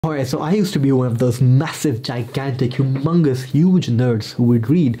Alright, so I used to be one of those massive, gigantic, humongous, huge nerds who would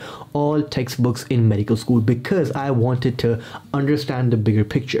read all textbooks in medical school because I wanted to understand the bigger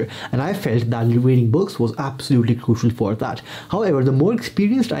picture, and I felt that reading books was absolutely crucial for that. However, the more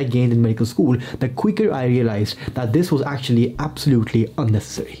experience I gained in medical school, the quicker I realized that this was actually absolutely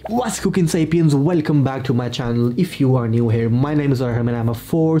unnecessary. What's cooking, sapiens? Welcome back to my channel. If you are new here, my name is Arham and I'm a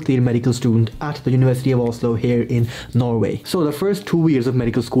fourth year medical student at the University of Oslo here in Norway. So the first 2 years of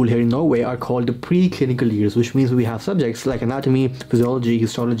medical school here in Norway are called the preclinical years, which means we have subjects like anatomy, physiology,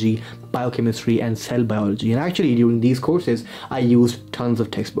 histology, biochemistry and cell biology. And actually during these courses I used tons of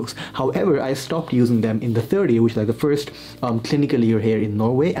textbooks. However, I stopped using them in the third year, which is like the first clinical year here in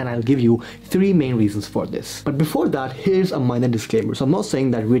Norway, and I'll give you 3 main reasons for this. But before that, here's a minor disclaimer. So I'm not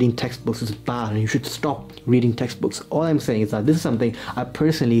saying that reading textbooks is bad and you should stop reading textbooks. All I'm saying is that this is something I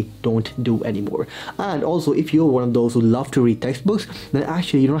personally don't do anymore. And also, if you're one of those who love to read textbooks, then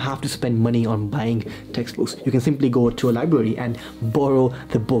actually you don't have to spend money on buying textbooks. You can simply go to a library and borrow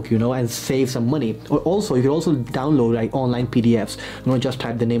the book, and save some money. Or also, you can also download like online PDFs. Just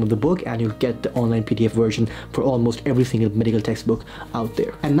type the name of the book and you'll get the online PDF version for almost every single medical textbook out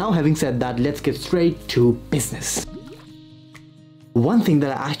there. And now, having said that, let's get straight to business. One thing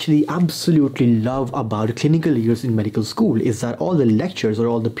that I actually absolutely love about clinical years in medical school is that all the lectures or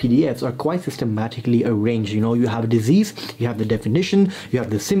all the PDFs are quite systematically arranged. You have a disease, you have the definition, you have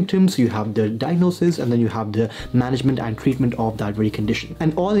the symptoms, you have the diagnosis, and then you have the management and treatment of that very condition.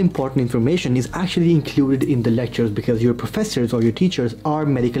 And all important information is actually included in the lectures because your professors or your teachers are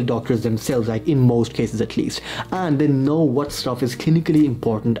medical doctors themselves, like in most cases at least. And they know what stuff is clinically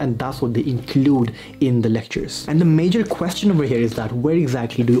important, and that's what they include in the lectures. And the major question over here is that where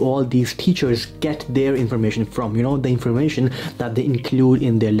exactly do all these teachers get their information from? The information that they include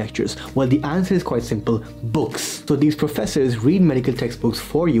in their lectures. Well, the answer is quite simple: books. So these professors read medical textbooks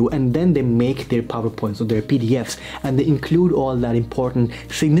for you, and then they make their PowerPoints or their PDFs, and they include all that important,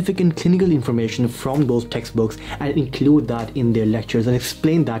 significant clinical information from those textbooks and include that in their lectures and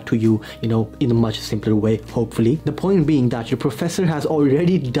explain that to you, in a much simpler way, hopefully. The point being that your professor has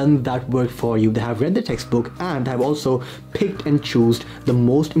already done that work for you. They have read the textbook and have also picked and choose the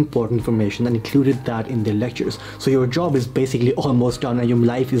most important information and included that in their lectures. So your job is basically almost done, and your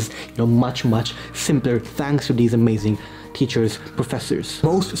life is much simpler thanks to these amazing teachers, professors.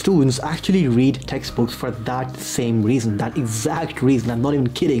 Most students actually read textbooks for that same reason, that exact reason. I'm not even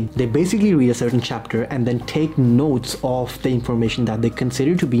kidding. They basically read a certain chapter and then take notes of the information that they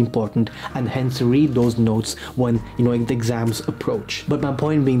consider to be important, and hence read those notes when the exams approach. But my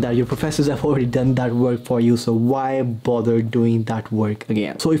point being that your professors have already done that work for you, so why bother doing that work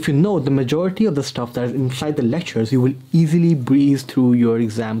again? So if you know the majority of the stuff that is inside the lectures, you will easily breeze through your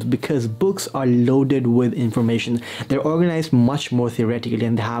exams because books are loaded with information. They're organized much more theoretically,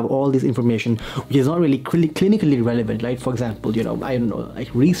 and they have all this information which is not really clinically relevant. Like, for example, I don't know, like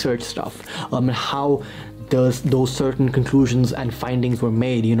research stuff, how those certain conclusions and findings were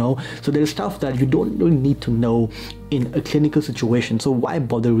made, so there's stuff that you don't really need to know in a clinical situation. So why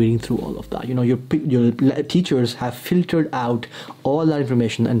bother reading through all of that? Your teachers have filtered out all that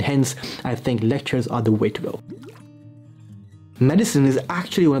information, and hence I think lectures are the way to go. Medicine is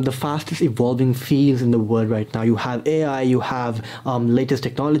actually one of the fastest evolving fields in the world right now. You have AI, you have latest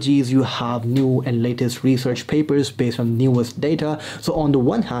technologies, you have new and latest research papers based on newest data. So on the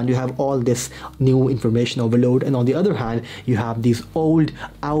one hand, you have all this new information overload, and on the other hand, you have these old,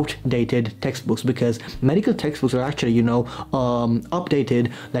 outdated textbooks, because medical textbooks are actually, updated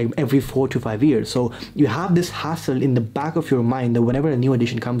like every 4 to 5 years. So you have this hassle in the back of your mind that whenever a new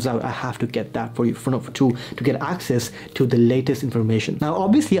edition comes out, I have to get that for you to get access to the latest information. Now,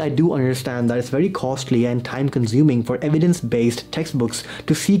 obviously, I do understand that it's very costly and time-consuming for evidence-based textbooks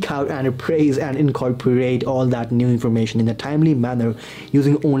to seek out and appraise and incorporate all that new information in a timely manner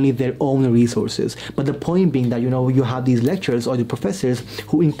using only their own resources. But the point being that, you have these lecturers or the professors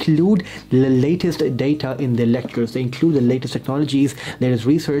who include the latest data in their lectures. They include the latest technologies, latest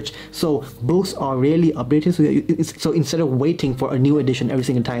research. So books are really updated. So instead of waiting for a new edition every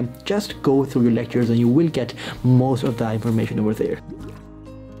single time, just go through your lectures and you will get most of that information over there.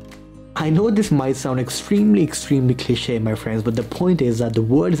 I know this might sound extremely cliche, my friends, but the point is that the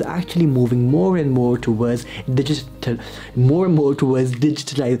world is actually moving more and more towards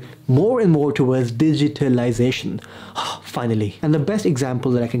digitalization. Finally. And the best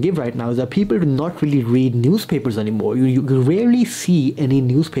example that I can give right now is that people do not really read newspapers anymore. You rarely see any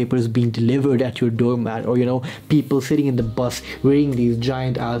newspapers being delivered at your doormat, or people sitting in the bus reading these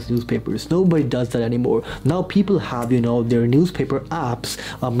giant ass newspapers. Nobody does that anymore. Now people have their newspaper apps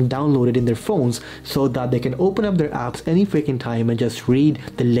downloaded downloaded in their phones so that they can open up their apps any freaking time and just read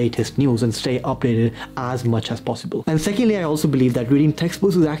the latest news and stay updated as much as possible. And secondly, I also believe that reading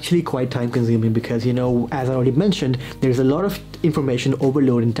textbooks is actually quite time consuming because, you know, as I already mentioned, there's a lot of information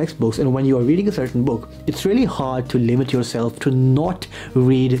overload in textbooks, and when you are reading a certain book, it's really hard to limit yourself to not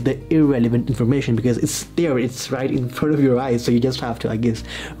read the irrelevant information because it's there, it's right in front of your eyes, so you just have to, I guess,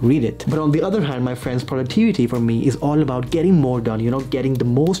 read it. But on the other hand, my friends, productivity for me is all about getting more done, you know, getting the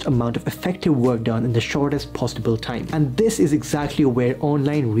most amount of effective work done in the shortest possible time. And this is exactly where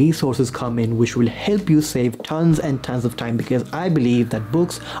online resources come in, which will help you save tons and tons of time, because I believe that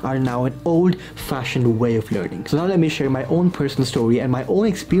books are now an old-fashioned way of learning. So now let me share my own personal story and my own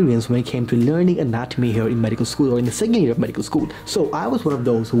experience when it came to learning anatomy here in medical school, or in the second year of medical school. So I was one of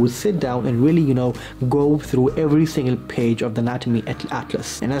those who would sit down and really, you know, go through every single page of the anatomy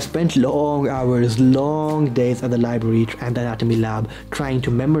atlas, and I spent long hours, long days at the library and the anatomy lab trying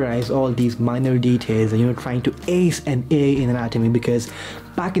to memorize all these minor details and, you know, trying to ace an A in anatomy, because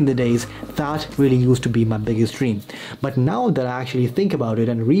back in the days that really used to be my biggest dream. But now that I actually think about it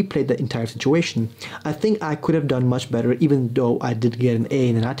and replay the entire situation, I think I could have done much better. Even though I did get an A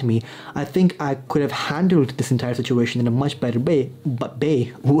in anatomy, I think I could have handled this entire situation in a much better way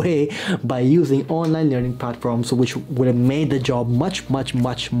by using online learning platforms, which would have made the job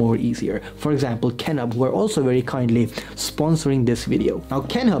much more easier. For example, KenHub, who are also very kindly sponsoring this video. Now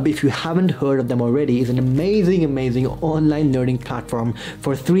KenHub, if you haven't heard of them already, is an amazing online learning platform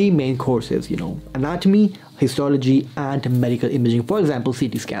for three main courses, you know, anatomy, histology, and medical imaging, for example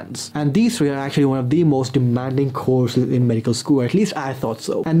CT scans. And these three are actually one of the most demanding courses in medical school, at least I thought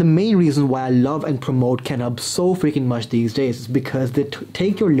so. And the main reason why I love and promote KenHub so freaking much these days is because they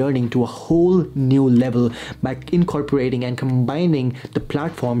take your learning to a whole new level by incorporating and combining the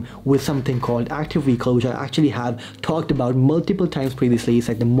platform with something called active recall, which I actually have talked about multiple times previously. It's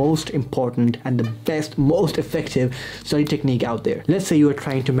like the most important and the best, most effective study technique out there. Let's say you are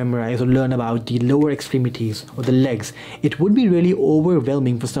trying to memorize or learn about the lower extremities or the legs. It would be really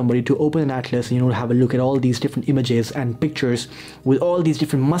overwhelming for somebody to open an atlas and, you know, have a look at all these different images and pictures with all these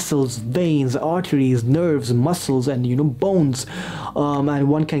different muscles, veins, arteries, nerves, muscles, and, you know, bones, and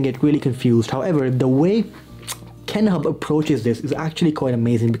one can get really confused. However, the way KenHub approaches this is actually quite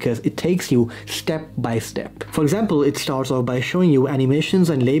amazing because it takes you step by step. For example, it starts off by showing you animations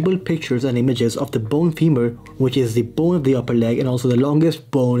and labeled pictures and images of the bone femur, which is the bone of the upper leg and also the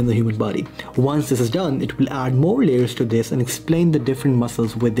longest bone in the human body. Once this is done, it will add more layers to this and explain the different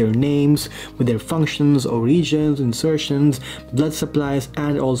muscles with their names, with their functions or regions, insertions, blood supplies,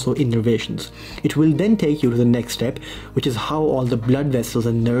 and also innervations. It will then take you to the next step, which is how all the blood vessels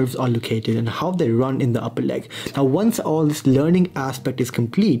and nerves are located and how they run in the upper leg. Now, once all this learning aspect is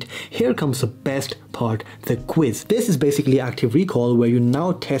complete, here comes the best part, the quiz. This is basically active recall, where you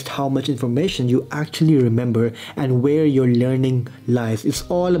now test how much information you actually remember and where your learning lies. It's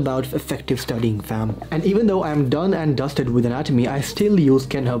all about effective studying, fam. And even though I'm done and dusted with anatomy, I still use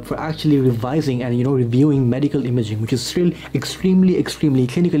KenHub for actually revising and, you know, reviewing medical imaging, which is still extremely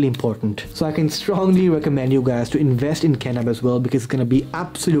clinically important. So I can strongly recommend you guys to invest in KenHub as well, because it's gonna be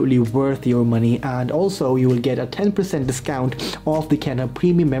absolutely worth your money, and also you will get a 10% discount off the KenHub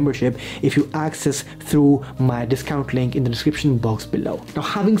premium membership if you access through my discount link in the description box below. Now,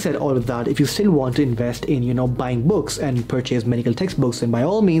 having said all of that, if you still want to invest in, you know, buying books and purchase medical textbooks, then by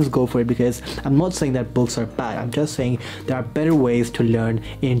all means go for it, because I'm not saying that books are bad. I'm just saying there are better ways to learn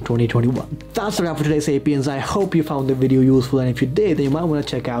in 2021. That's a wrap for today, Sapiens. I hope you found the video useful, and if you did, then you might want to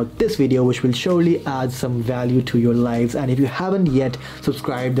check out this video, which will surely add some value to your lives. And if you haven't yet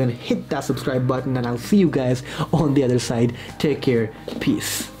subscribed, then hit that subscribe button, and I'll see you guys on the other side. Take care.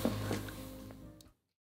 Peace.